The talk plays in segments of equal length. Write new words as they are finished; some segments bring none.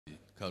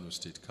Kano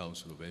State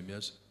Council of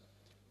Emirs,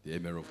 the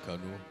Emir of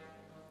Kano,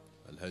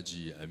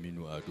 Alhaji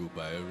Aminu Ado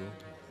Bayero,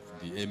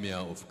 the Emir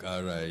of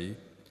Karai,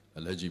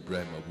 Alhaji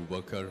Ibrahim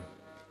Abubakar,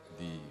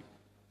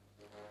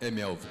 the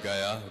Emir of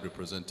Gaya,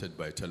 represented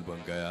by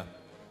Talban Gaya,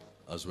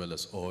 as well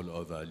as all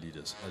other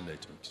leaders. Allah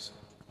Ta'ala.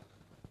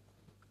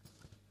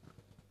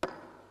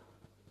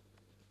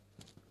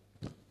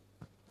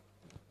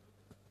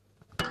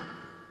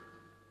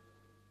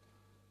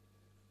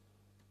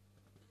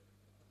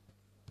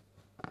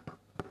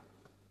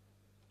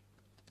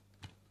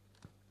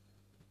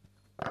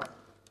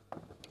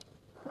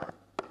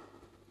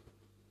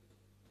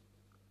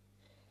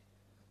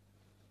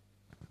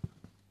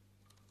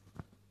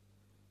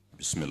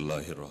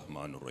 Bismillahir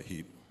Rahmanir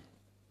Rahim.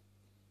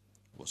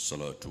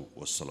 Wassalatu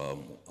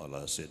wassalamu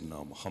ala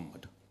Sayyidina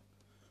Muhammad,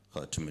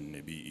 Khatimin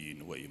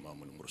Nabiyyin wa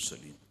Imamul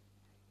Mursaleen.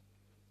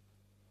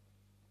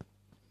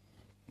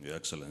 Your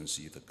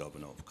Excellency, the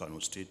Governor of Kano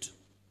State,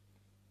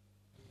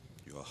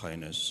 Your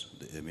Highness,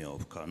 the Emir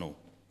of Kano,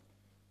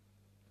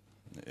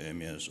 the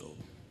Emir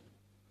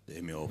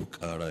of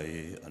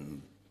Karai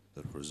and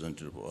the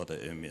representative of other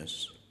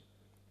emirs,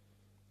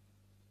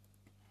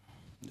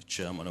 the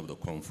Chairman of the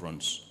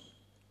conference,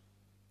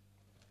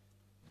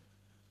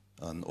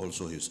 and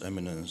also His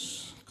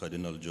Eminence,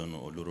 Cardinal John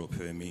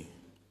Olurofemi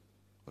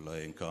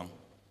Olayenka,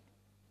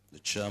 the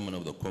Chairman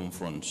of the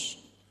conference,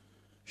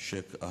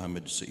 Sheikh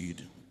Ahmed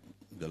Said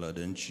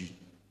Galadanchi,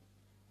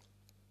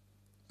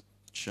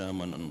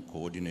 Chairman and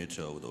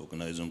Coordinator of the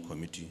Organizing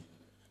Committee,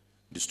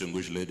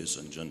 distinguished ladies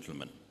and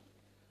gentlemen,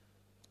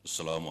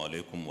 Assalamu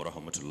alaikum wa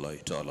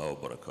rahmatullahi ta'ala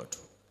wa barakatuh.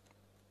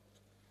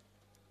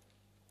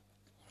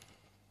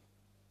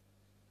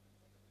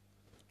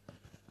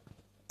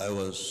 I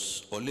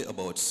was only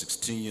about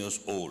 16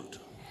 years old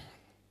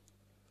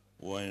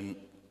when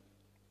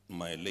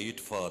my late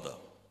father,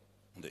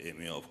 the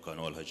Emir of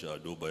Kano, Alhaji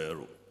Ado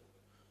Bayero,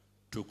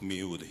 took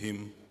me with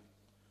him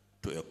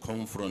to a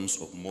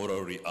conference of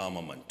moral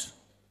rearmament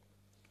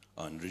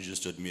and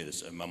registered me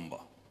as a member.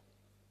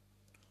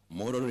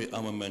 Moral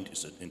rearmament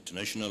is an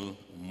international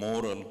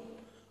moral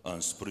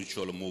and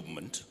spiritual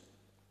movement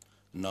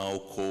now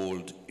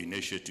called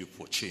Initiative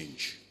for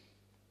Change,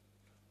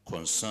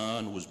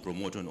 concerned with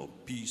promoting of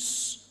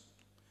peace,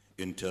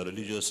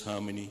 interreligious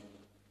harmony,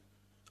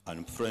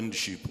 and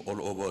friendship all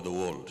over the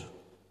world.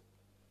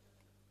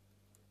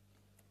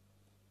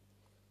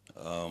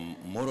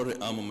 Moral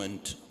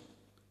rearmament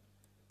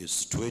is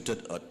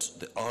situated at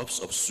the Alps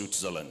of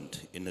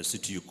Switzerland in a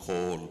city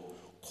called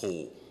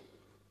Co.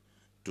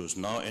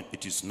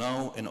 It is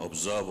now an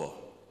observer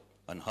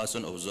and has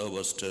an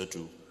observer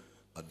status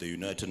at the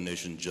United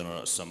Nations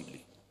General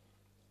Assembly.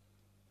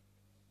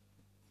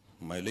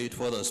 My late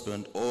father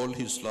spent all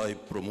his life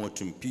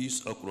promoting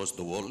peace across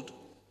the world,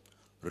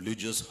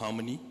 religious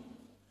harmony,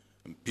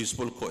 and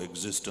peaceful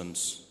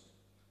coexistence,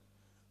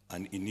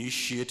 and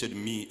initiated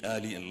me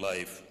early in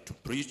life to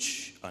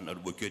preach and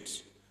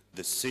advocate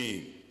the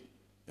same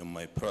in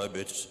my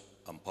private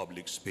and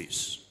public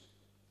space.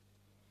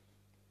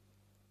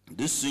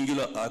 This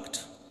singular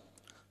act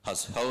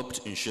has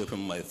helped in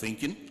shaping my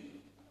thinking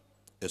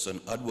as an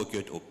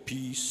advocate of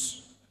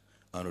peace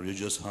and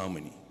religious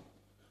harmony,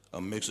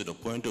 and makes it a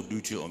point of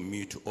duty on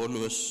me to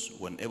always,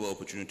 whenever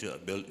opportunity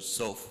avails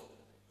itself,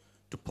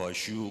 to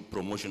pursue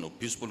promotion of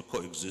peaceful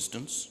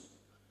coexistence,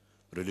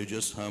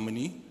 religious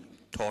harmony,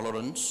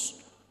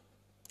 tolerance,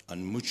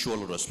 and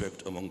mutual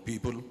respect among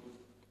people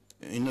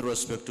in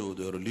respect of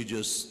their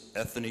religious,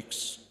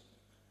 ethnics,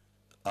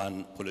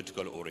 and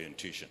political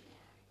orientation.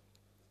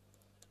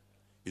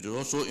 It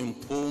also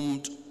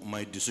informed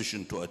my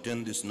decision to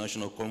attend this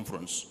national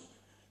conference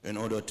in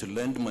order to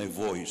lend my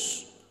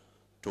voice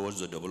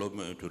towards the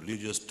development of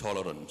religious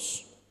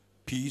tolerance,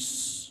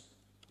 peace,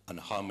 and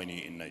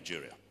harmony in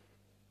Nigeria.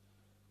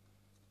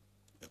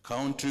 A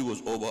country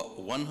with over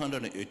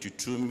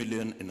 182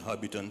 million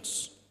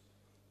inhabitants,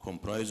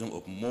 comprising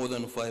of more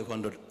than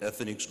 500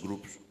 ethnic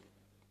groups,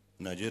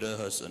 Nigeria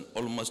has an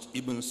almost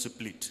even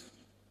split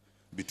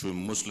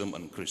between Muslim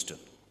and Christian.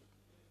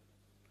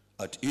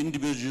 At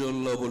individual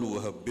level, we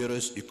have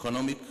various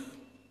economic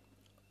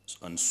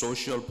and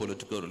social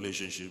political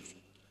relationships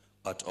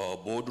at our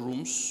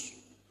boardrooms,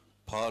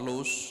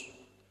 parlors,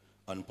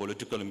 and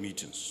political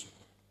meetings,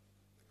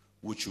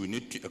 which we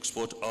need to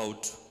export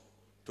out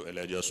to a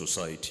larger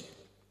society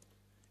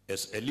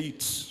as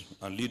elites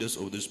and leaders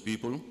of these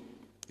people,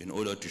 in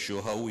order to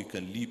show how we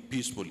can live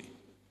peacefully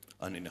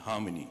and in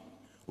harmony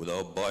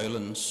without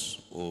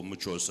violence or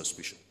mutual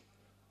suspicion.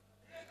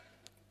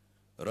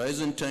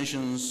 Rising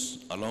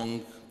tensions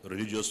along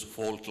religious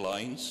fault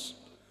lines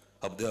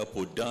have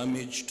therefore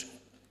damaged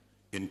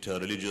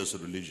interreligious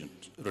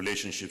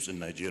relationships in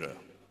Nigeria,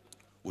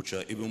 which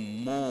are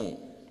even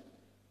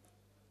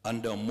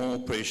under more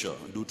pressure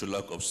due to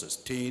lack of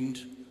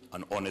sustained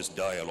and honest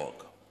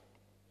dialogue.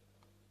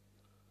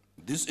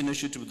 This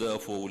initiative,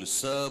 therefore, will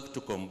serve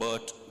to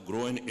combat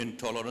growing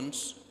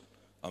intolerance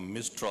and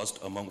mistrust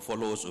among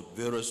followers of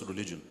various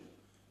religions,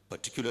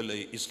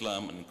 particularly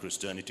Islam and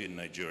Christianity in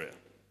Nigeria.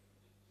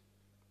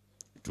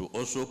 to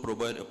also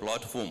provide a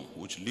platform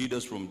which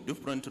leaders from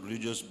different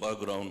religious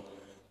backgrounds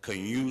can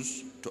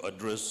use to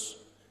address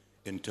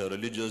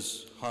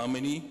interreligious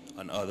harmony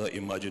and other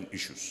emerging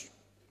issues.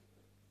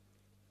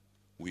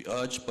 We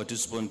urge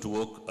participants to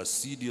work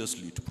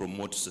assiduously to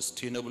promote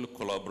sustainable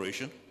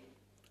collaboration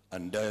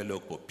and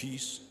dialogue for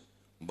peace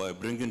by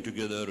bringing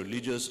together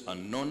religious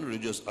and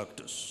non-religious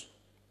actors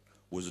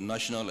with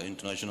national and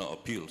international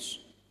appeals,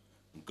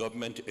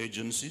 government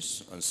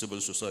agencies and civil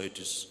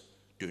societies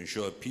to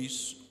ensure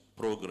peace,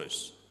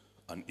 progress,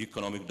 and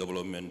economic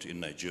development in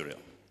Nigeria.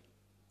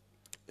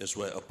 As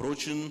we're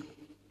approaching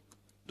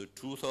the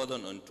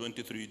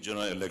 2023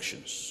 general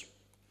elections,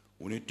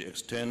 we need to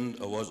extend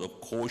a word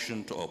of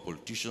caution to our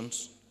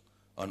politicians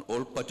and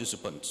all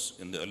participants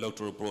in the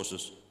electoral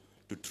process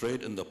to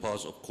tread in the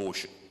path of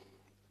caution,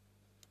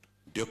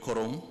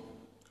 decorum,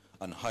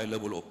 and high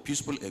level of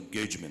peaceful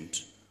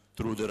engagement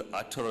through their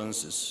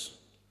utterances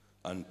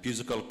and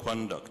physical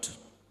conduct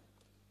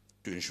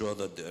to ensure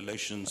that the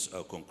elections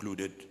are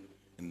concluded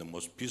in the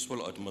most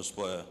peaceful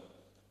atmosphere,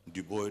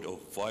 devoid of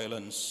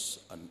violence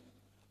and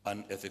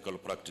unethical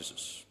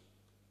practices.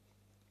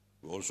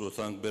 We also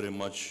thank very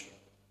much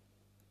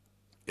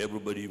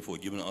everybody for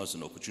giving us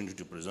an opportunity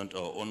to present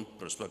our own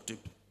perspective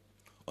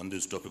on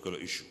this topical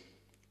issue.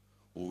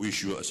 We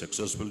wish you a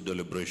successful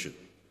deliberation.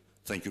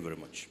 Thank you very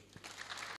much.